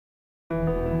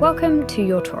Welcome to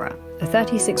Your Torah, a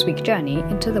 36-week journey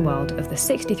into the world of the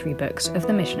 63 books of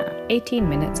the Mishnah, 18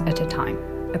 minutes at a time,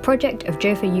 a project of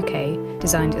JOFA UK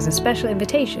designed as a special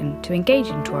invitation to engage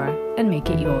in Torah and make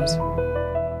it yours.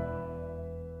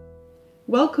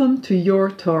 Welcome to Your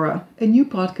Torah, a new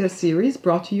podcast series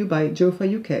brought to you by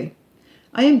JOFA UK.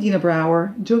 I am Dina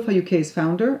Brawer, JOFA UK's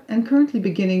founder, and currently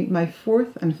beginning my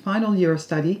fourth and final year of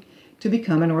study to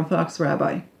become an Orthodox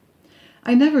rabbi.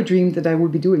 I never dreamed that I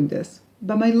would be doing this,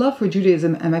 but my love for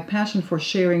Judaism and my passion for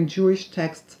sharing Jewish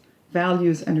texts,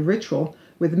 values, and ritual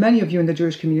with many of you in the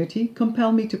Jewish community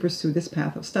compel me to pursue this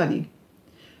path of study.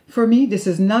 For me, this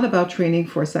is not about training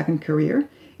for a second career.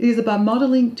 It is about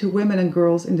modeling to women and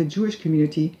girls in the Jewish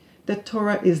community that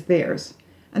Torah is theirs,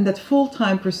 and that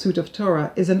full-time pursuit of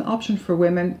Torah is an option for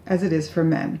women as it is for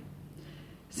men.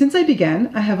 Since I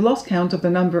began, I have lost count of the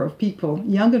number of people,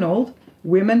 young and old,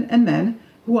 women and men,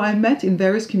 who I met in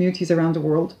various communities around the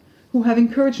world, who have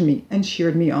encouraged me and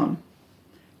cheered me on.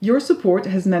 Your support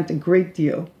has meant a great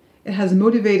deal. It has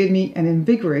motivated me and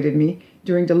invigorated me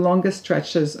during the longest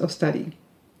stretches of study.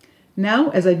 Now,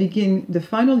 as I begin the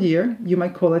final year, you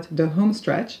might call it the home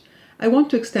stretch, I want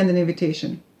to extend an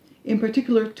invitation, in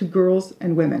particular to girls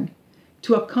and women,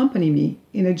 to accompany me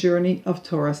in a journey of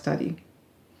Torah study.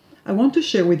 I want to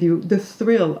share with you the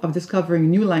thrill of discovering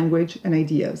new language and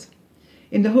ideas,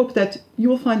 in the hope that you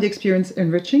will find the experience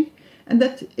enriching and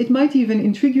that it might even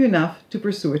intrigue you enough to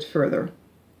pursue it further.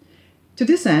 To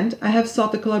this end, I have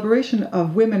sought the collaboration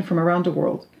of women from around the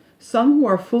world, some who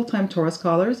are full-time Torah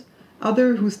scholars,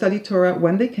 others who study Torah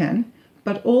when they can,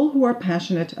 but all who are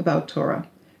passionate about Torah,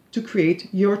 to create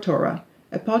Your Torah,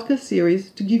 a podcast series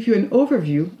to give you an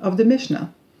overview of the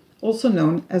Mishnah, also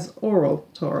known as oral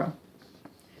Torah.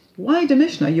 Why the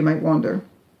Mishnah, you might wonder?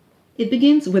 It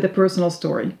begins with a personal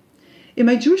story. In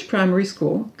my Jewish primary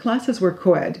school, classes were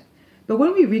co-ed, but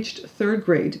when we reached third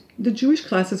grade, the Jewish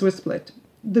classes were split.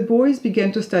 The boys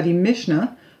began to study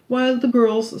Mishnah, while the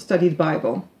girls studied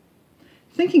Bible.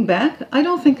 Thinking back, I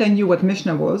don't think I knew what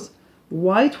Mishnah was,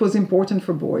 why it was important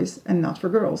for boys and not for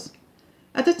girls.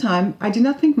 At the time, I did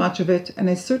not think much of it, and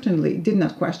I certainly did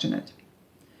not question it.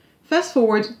 Fast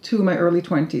forward to my early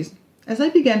 20s. As I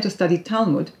began to study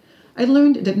Talmud, I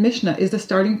learned that Mishnah is the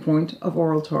starting point of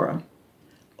oral Torah.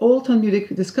 All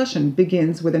Talmudic discussion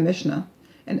begins with a Mishnah,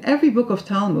 and every book of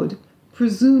Talmud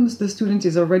presumes the student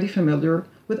is already familiar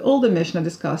with all the Mishnah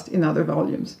discussed in other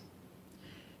volumes.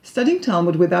 Studying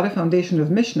Talmud without a foundation of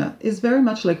Mishnah is very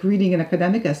much like reading an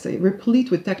academic essay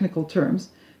replete with technical terms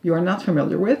you are not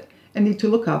familiar with and need to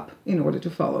look up in order to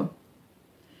follow.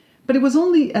 But it was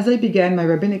only as I began my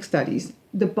rabbinic studies,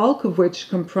 the bulk of which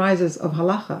comprises of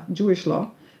halacha, Jewish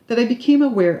law, that I became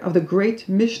aware of the great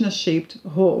Mishnah-shaped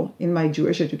hole in my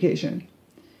Jewish education.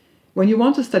 When you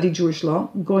want to study Jewish law,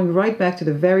 going right back to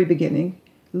the very beginning,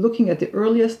 looking at the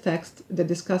earliest text that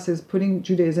discusses putting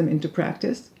Judaism into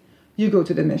practice, you go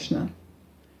to the Mishnah.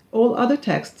 All other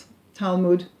texts,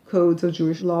 Talmud, codes of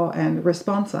Jewish law, and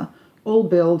responsa, all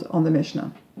build on the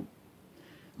Mishnah.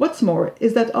 What's more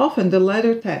is that often the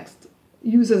latter text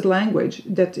uses language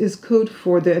that is code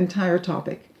for the entire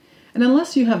topic, and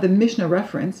unless you have the Mishnah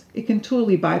reference, it can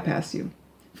totally bypass you.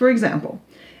 For example,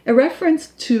 a reference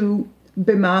to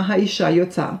Bema ha'isha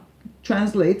yotza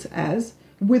translates as,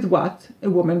 with what a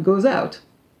woman goes out.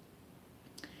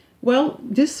 Well,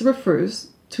 this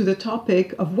refers to the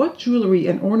topic of what jewelry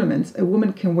and ornaments a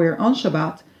woman can wear on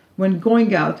Shabbat when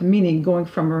going out, meaning going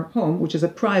from her home, which is a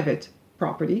private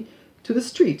property, to the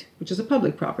street, which is a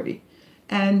public property.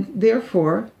 And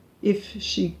therefore, if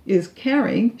she is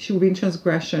carrying, she will be in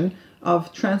transgression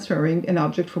of transferring an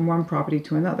object from one property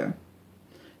to another.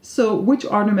 So which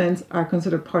ornaments are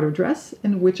considered part of dress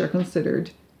and which are considered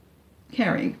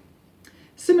carrying?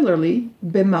 Similarly,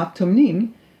 Bema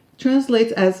tomnim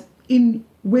translates as in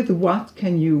with what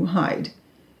can you hide?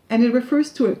 And it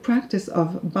refers to a practice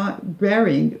of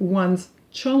burying one's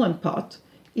cholent pot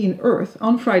in earth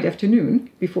on Friday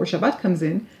afternoon before Shabbat comes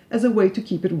in as a way to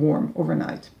keep it warm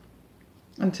overnight.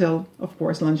 Until, of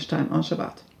course, lunchtime on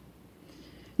Shabbat.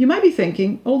 You might be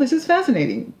thinking, oh, this is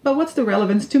fascinating, but what's the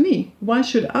relevance to me? Why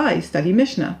should I study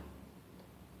Mishnah?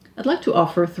 I'd like to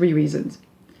offer 3 reasons.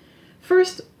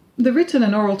 First, the written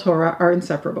and oral Torah are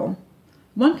inseparable.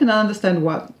 One cannot understand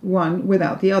one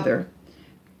without the other.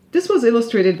 This was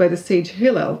illustrated by the sage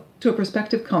Hillel to a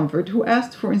prospective convert who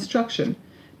asked for instruction,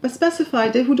 but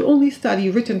specified they would only study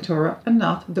written Torah and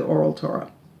not the oral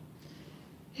Torah.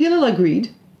 Hillel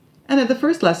agreed, and at the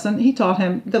first lesson he taught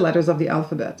him the letters of the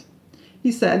alphabet.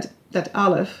 He said that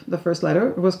Aleph, the first letter,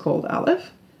 was called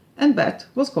Aleph, and Bet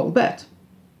was called Bet.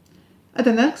 At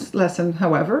the next lesson,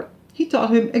 however, he taught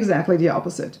him exactly the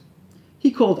opposite. He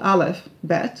called Aleph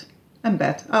Bet and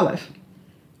Bet Aleph.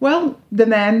 Well, the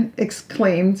man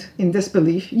exclaimed in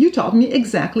disbelief, "You taught me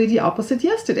exactly the opposite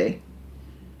yesterday."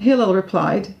 Hillel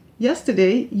replied,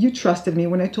 "Yesterday you trusted me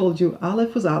when I told you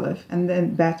Aleph was Aleph and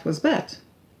then Bet was Bet.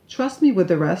 Trust me with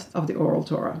the rest of the oral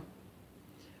Torah."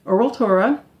 Oral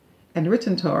Torah and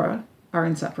written Torah are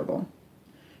inseparable.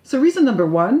 So reason number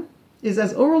one is,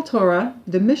 as oral Torah,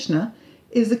 the Mishnah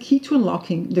is the key to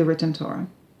unlocking the written Torah.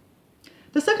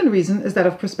 The second reason is that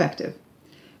of perspective.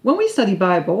 When we study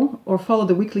Bible or follow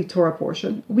the weekly Torah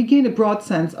portion, we gain a broad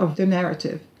sense of the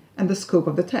narrative and the scope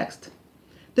of the text.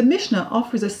 The Mishnah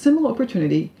offers a similar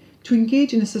opportunity to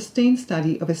engage in a sustained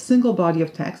study of a single body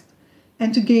of text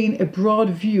and to gain a broad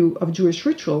view of Jewish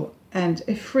ritual and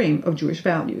a frame of Jewish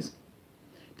values.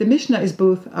 The Mishnah is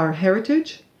both our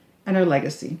heritage and our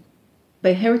legacy.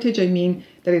 By heritage, I mean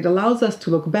that it allows us to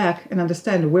look back and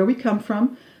understand where we come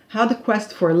from, how the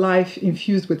quest for a life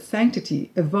infused with sanctity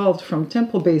evolved from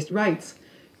temple-based rites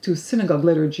to synagogue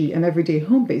liturgy and everyday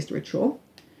home-based ritual.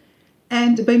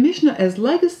 And by Mishnah as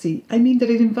legacy, I mean that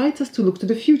it invites us to look to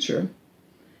the future.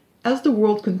 As the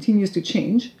world continues to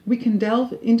change, we can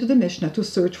delve into the Mishnah to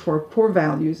search for core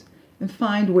values and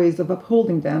find ways of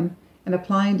upholding them and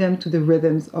applying them to the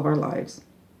rhythms of our lives.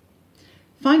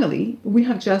 Finally, we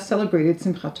have just celebrated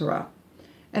Simchat Torah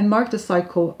and marked a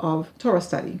cycle of Torah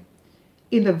study.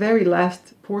 In the very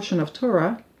last portion of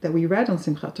Torah that we read on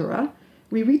Simchat Torah,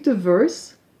 we read the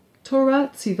verse,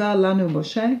 Torah tziva lanu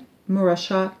Moshe,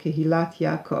 Morasha kehilat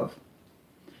Yaakov.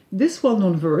 This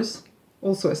well-known verse,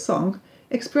 also a song,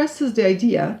 expresses the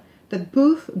idea that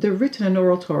both the written and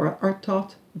oral Torah are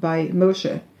taught by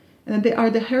Moshe, and that they are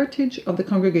the heritage of the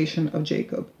congregation of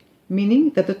Jacob, meaning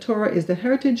that the Torah is the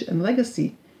heritage and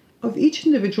legacy of each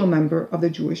individual member of the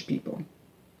Jewish people.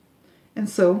 And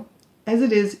so, as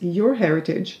it is your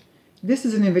heritage, this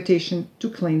is an invitation to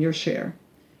claim your share.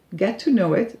 Get to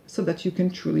know it so that you can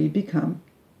truly become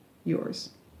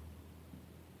yours.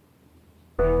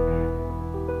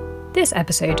 This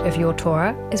episode of Your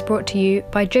Torah is brought to you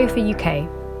by JOFA UK,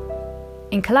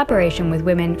 in collaboration with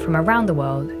women from around the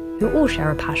world who all share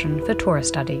a passion for Torah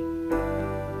study.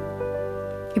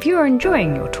 If you are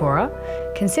enjoying Your Torah,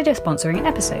 consider sponsoring an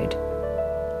episode.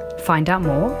 Find out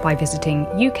more by visiting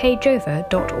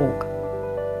ukjofa.org.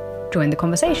 Join the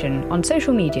conversation on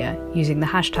social media using the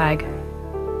hashtag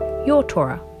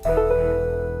YourTorah.